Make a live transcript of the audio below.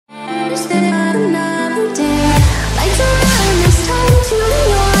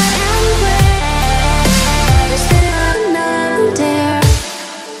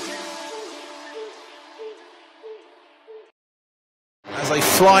As they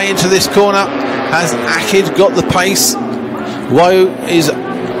fly into this corner, has Akid got the pace? Wahyu is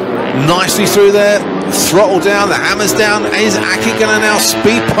nicely through there, throttle down, the hammer's down. Is Akid going to now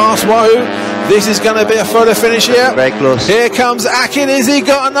speed past Wahyu? This is going to be a photo finish here. Very close. Here comes Akid. Is he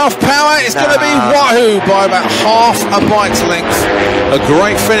got enough power? It's going to be Wahyu by about half a bike's length. A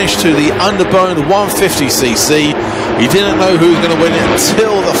great finish to the Underbone 150cc. He didn't know who was going to win it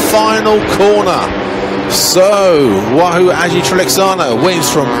until the final corner. So Wahyu Aji Trilaksana wins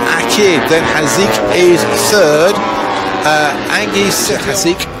from Akid. Then Hazik is third. Anggi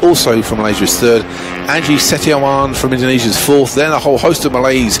Hasik, also from Malaysia, is third. Angie Setiawan from Indonesia is fourth. Then a whole host of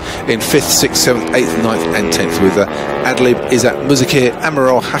Malays in 5th, 6th, 7th, 8th, 9th and 10th, with Adlib, Izzat Muzakir,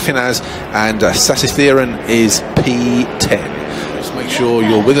 Amarol, Hafinaz and Satithiran is P10. Just make sure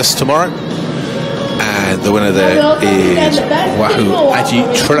you're with us tomorrow. And the winner there is Wahyu Aji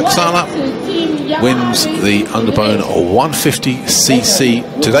Trilaksana. Wins the Underbone 150cc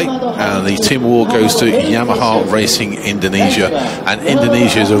today, and the team award goes to Yamaha Racing Indonesia. And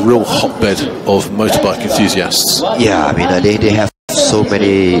Indonesia is a real hotbed of motorbike enthusiasts. Yeah, I mean they have so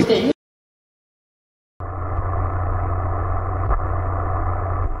many